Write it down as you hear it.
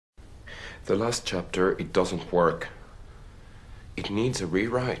The last chapter, it doesn't work. It needs a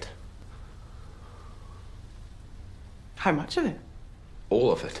rewrite. How much of it?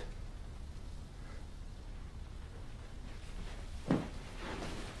 All of it.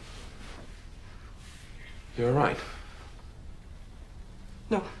 You all right?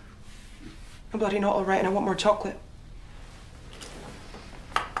 No. I'm bloody not all right, and I want more chocolate.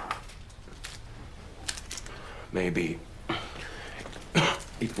 Maybe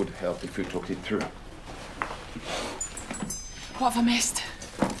it would help if we talked it through. What have I missed?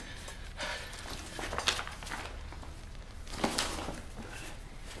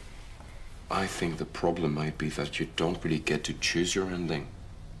 I think the problem might be that you don't really get to choose your ending.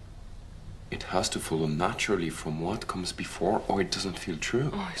 It has to follow naturally from what comes before, or it doesn't feel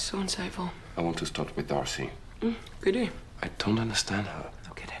true. Oh, it's so insightful. I want to start with Darcy. Good day. I don't understand her.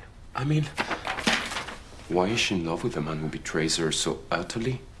 No kidding. I mean, why is she in love with a man who betrays her so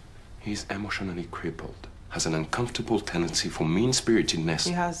utterly? He's emotionally crippled, has an uncomfortable tendency for mean-spiritedness.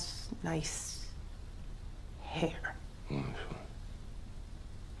 He has nice hair.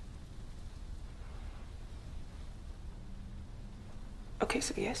 Okay,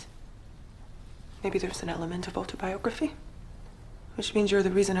 so yes. Maybe there's an element of autobiography. Which means you're the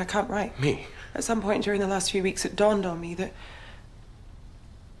reason I can't write. Me? At some point during the last few weeks, it dawned on me that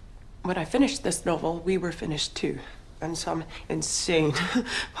when I finished this novel, we were finished too. And some insane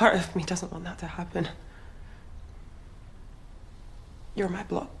part of me doesn't want that to happen. You're my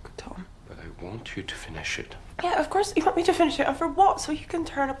block, Tom. But I want you to finish it. Yeah, of course you want me to finish it. And for what? So you can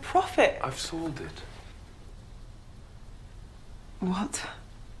turn a profit. I've sold it. What?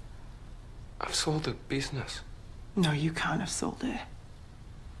 I've sold the business. No, you can't have sold it.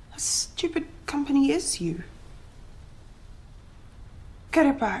 That stupid company is you. Get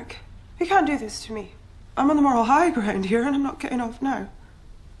it back. You can't do this to me. I'm on the moral high ground here and I'm not getting off now.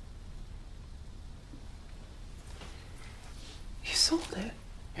 You sold it?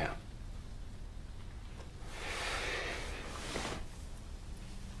 Yeah.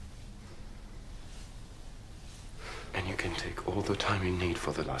 And you can take all the time you need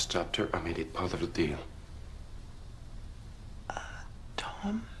for the last chapter. I made it part of the deal.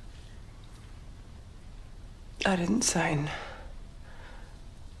 Tom? I didn't sign.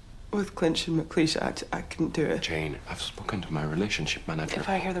 With Clinch and McLeish, I couldn't do it. Jane, I've spoken to my relationship manager. If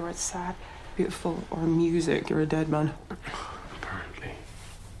I hear the words sad, beautiful, or music, you're a dead man. Apparently.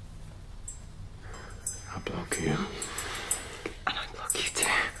 I'll block you. And I block you too.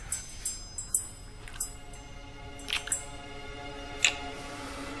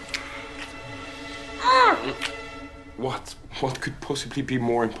 What? What could possibly be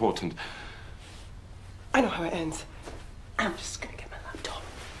more important? I know how it ends. I'm just gonna